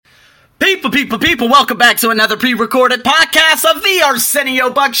People, welcome back to another pre-recorded podcast of the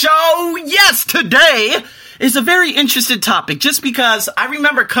Arsenio Buck Show. Yes, today is a very interesting topic just because I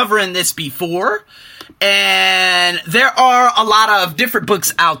remember covering this before, and there are a lot of different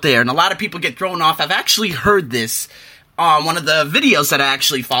books out there, and a lot of people get thrown off. I've actually heard this on one of the videos that I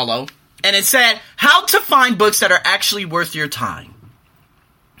actually follow, and it said, how to find books that are actually worth your time.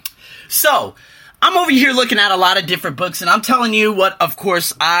 So, I'm over here looking at a lot of different books, and I'm telling you what, of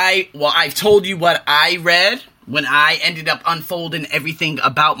course, I've told you what I read when I ended up unfolding everything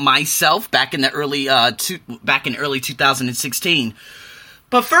about myself back in the early 2016.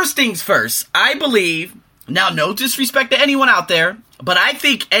 But first things first, I believe, now no disrespect to anyone out there, but I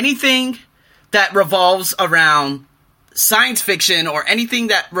think anything that revolves around science fiction or anything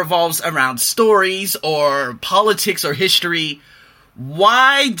that revolves around stories or politics or history,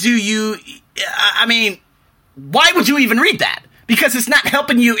 why would you even read that? Because it's not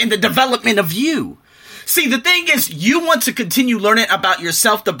helping you in the development of you. See, the thing is, you want to continue learning about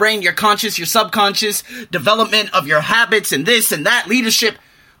yourself, the brain, your conscious, your subconscious, development of your habits and this and that, leadership,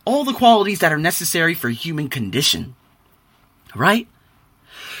 all the qualities that are necessary for human condition. Right?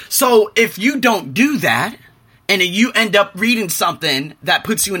 So, if you don't do that, and then you end up reading something that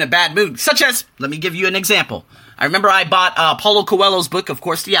puts you in a bad mood, such as, let me give you an example. I remember I bought Paulo Coelho's book, of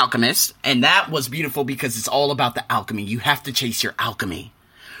course, The Alchemist, and that was beautiful because it's all about the alchemy. You have to chase your alchemy,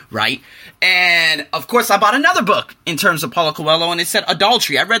 right? And, of course, I bought another book in terms of Paulo Coelho, and it said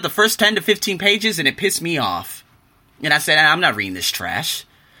Adultery. I read the first 10 to 15 pages, and it pissed me off. And I said, I'm not reading this trash.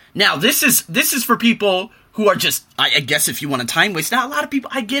 Now, this is for people who are just, I guess if you want a time waste. Now, a lot of people,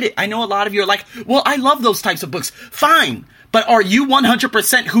 I get it. I know a lot of you are like, well, I love those types of books. Fine. But are you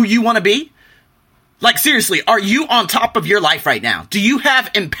 100% who you want to be? Like, seriously, are you on top of your life right now? Do you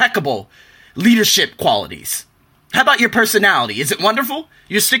have impeccable leadership qualities? How about your personality? Is it wonderful?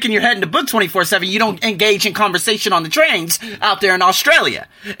 You're sticking your head in the book 24/7. You don't engage in conversation on the trains out there in Australia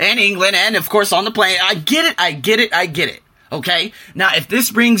and England and, of course, on the plane. I get it. Okay? Now, if this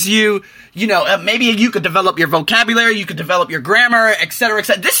brings you, maybe you could develop your vocabulary, you could develop your grammar, etc.,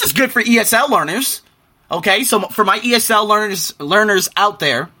 etc. This is good for ESL learners. Okay? So, for my ESL learners out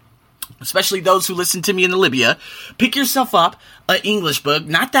there, especially those who listen to me in Libya, pick yourself up an English book,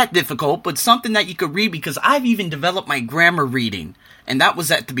 not that difficult, but something that you could read, because I've even developed my grammar reading, and that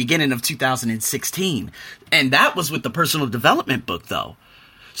was at the beginning of 2016, and that was with the personal development book, though.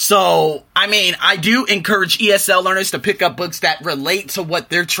 So, I do encourage ESL learners to pick up books that relate to what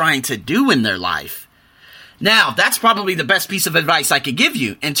they're trying to do in their life. Now, that's probably the best piece of advice I could give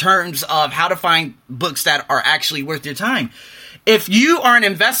you in terms of how to find books that are actually worth your time. If you are an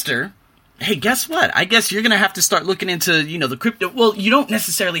investor, hey, guess what? I guess you're going to have to start looking into, the crypto. Well, you don't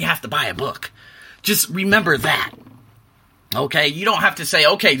necessarily have to buy a book. Just remember that. Okay? You don't have to say,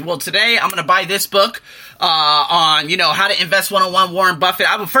 okay, well, today I'm going to buy this book on, how to invest 101 Warren Buffett.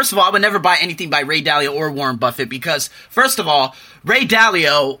 First of all, I would never buy anything by Ray Dalio or Warren Buffett because, first of all, Ray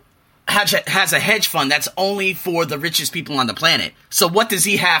Dalio has a hedge fund that's only for the richest people on the planet. So what does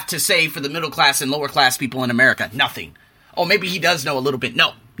he have to say for the middle class and lower class people in America? Nothing. Oh, maybe he does know a little bit.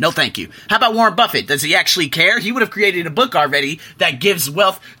 No, thank you. How about Warren Buffett? Does he actually care? He would have created a book already that gives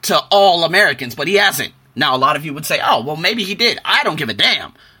wealth to all Americans, but he hasn't. Now, a lot of you would say, oh, well, maybe he did. I don't give a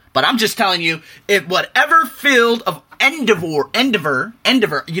damn. But I'm just telling you, if whatever field of endeavor,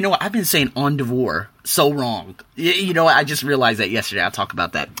 you know what? I've been saying endeavor so wrong. I just realized that yesterday. I'll talk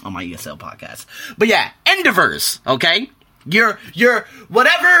about that on my ESL podcast. But yeah, endeavors, okay? Your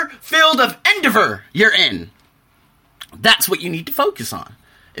whatever field of endeavor you're in, that's what you need to focus on.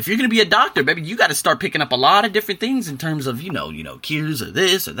 If you're going to be a doctor, baby, you got to start picking up a lot of different things in terms of, cures or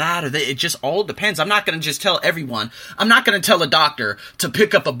this or that or that. It just all depends. I'm not going to just tell everyone. I'm not going to tell a doctor to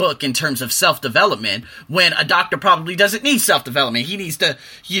pick up a book in terms of self-development when a doctor probably doesn't need self-development. He needs to,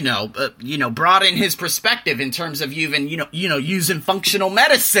 broaden his perspective in terms of even, using functional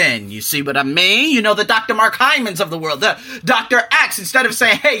medicine. You see what I mean? The Dr. Mark Hymans of the world, the Dr. Axe, instead of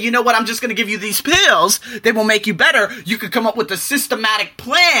saying, hey, you know what? I'm just going to give you these pills. They will make you better. You could come up with a systematic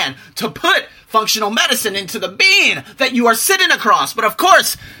plan to put functional medicine into the being that you are sitting across. But of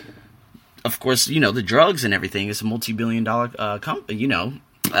course, the drugs and everything is a multi-billion-dollar company,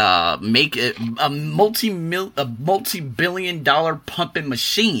 make it a multi-billion-dollar pumping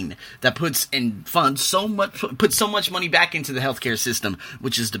machine that puts so much money back into the healthcare system,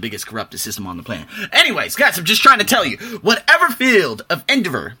 which is the biggest corrupted system on the planet. Anyways, guys, I'm just trying to tell you, whatever field of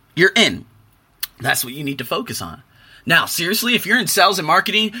endeavor you're in, that's what you need to focus on. Now, seriously, if you're in sales and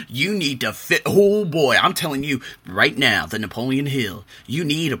marketing, you need to fit. Oh boy, I'm telling you right now, the Napoleon Hill, you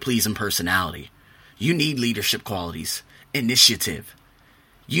need a pleasing personality. You need leadership qualities, initiative.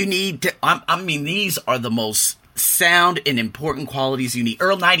 You need to, these are the most sound and important qualities you need.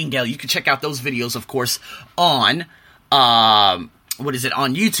 Earl Nightingale, you can check out those videos, of course, on, on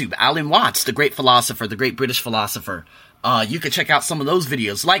YouTube. Alan Watts, the great philosopher, the great British philosopher. You can check out some of those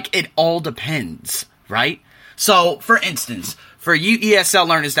videos. Like, it all depends, right? So, for instance, for you ESL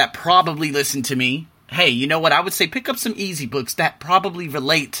learners that probably listen to me, hey, you know what? I would say pick up some easy books that probably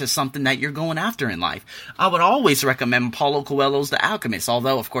relate to something that you're going after in life. I would always recommend Paulo Coelho's The Alchemist,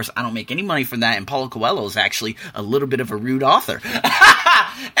 although, of course, I don't make any money from that, and Paulo Coelho is actually a little bit of a rude author.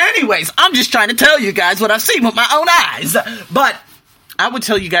 Anyways, I'm just trying to tell you guys what I've seen with my own eyes. But I would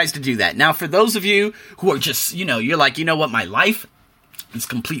tell you guys to do that. Now, for those of you who are just, you're like, you know what, my life is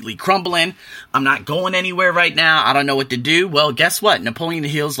completely crumbling. I'm not going anywhere right now. I don't know what to do. Well, guess what? Napoleon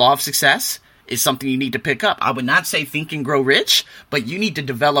Hill's Law of Success is something you need to pick up. I would not say Think and Grow Rich, but you need to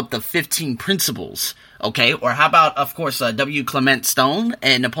develop the 15 principles, okay? Or how about, of course, W. Clement Stone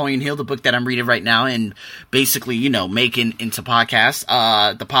and Napoleon Hill, the book that I'm reading right now, and basically, making into podcasts,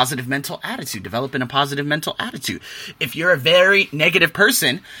 The Positive Mental Attitude, developing a positive mental attitude. If you're a very negative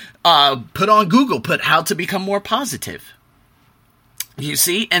person, put on Google, put how to become more positive. You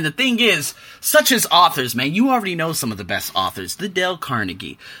see? And the thing is, such as authors, man, you already know some of the best authors. The Dale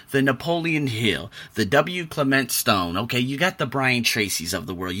Carnegie, the Napoleon Hill, the W. Clement Stone, okay? You got the Brian Tracy's of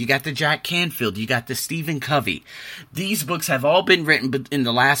the world. You got the Jack Canfield. You got the Stephen Covey. These books have all been written in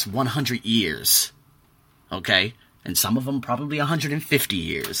the last 100 years, okay? And some of them probably 150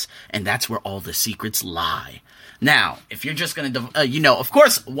 years. And that's where all the secrets lie. Now, if you're just going to, of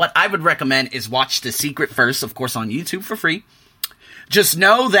course, what I would recommend is watch The Secret first, of course, on YouTube for free. Just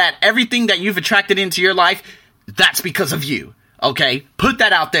know that everything that you've attracted into your life, that's because of you, okay? Put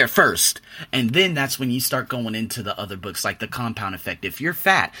that out there first. And then that's when you start going into the other books, like The Compound Effect. If you're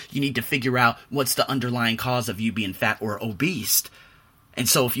fat, you need to figure out what's the underlying cause of you being fat or obese. And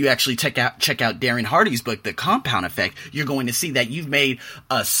so if you actually check out Darren Hardy's book, The Compound Effect, you're going to see that you've made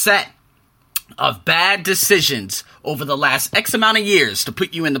a set of bad decisions over the last X amount of years to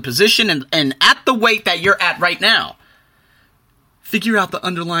put you in the position and at the weight that you're at right now. Figure out the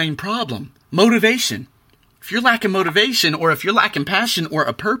underlying problem. Motivation. If you're lacking motivation, or if you're lacking passion or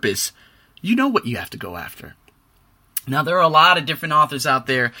a purpose, you know what you have to go after. Now, there are a lot of different authors out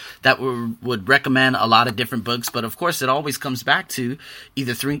there that would recommend a lot of different books, but of course, it always comes back to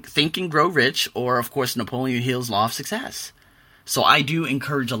either Think and Grow Rich, or of course, Napoleon Hill's Law of Success. So I do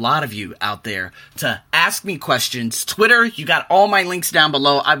encourage a lot of you out there to ask me questions. Twitter, you got all my links down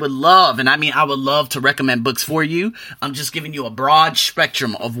below. I would love to recommend books for you. I'm just giving you a broad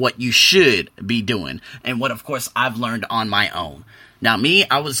spectrum of what you should be doing and what, of course, I've learned on my own. Now,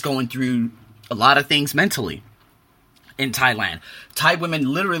 I was going through a lot of things mentally in Thailand. Thai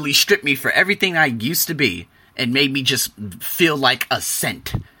women literally stripped me for everything I used to be and made me just feel like a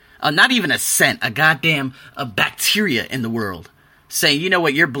scent. Not even a scent, a bacteria in the world. Saying, you know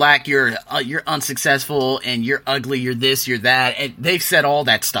what, you're black, you're unsuccessful, and you're ugly, you're this, you're that. And they've said all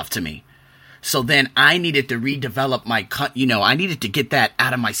that stuff to me. So then I needed to redevelop I needed to get that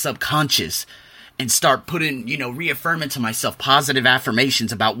out of my subconscious and start putting, reaffirming to myself positive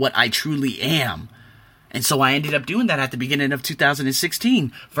affirmations about what I truly am. And so I ended up doing that at the beginning of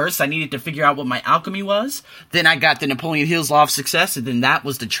 2016. First, I needed to figure out what my alchemy was. Then I got the Napoleon Hill's Law of Success, and then that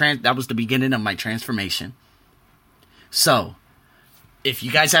was the beginning of my transformation. So, if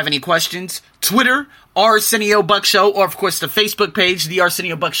you guys have any questions, Twitter, Arsenio Buck Show, or of course the Facebook page, The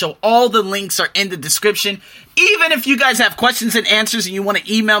Arsenio Buck Show, all the links are in the description. Even if you guys have questions and answers and you want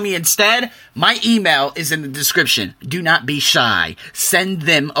to email me instead, my email is in the description. Do not be shy. Send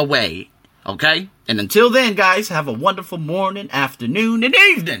them away. Okay? And until then, guys, have a wonderful morning, afternoon, and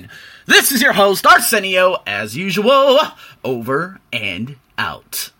evening. This is your host, Arsenio, as usual, over and out.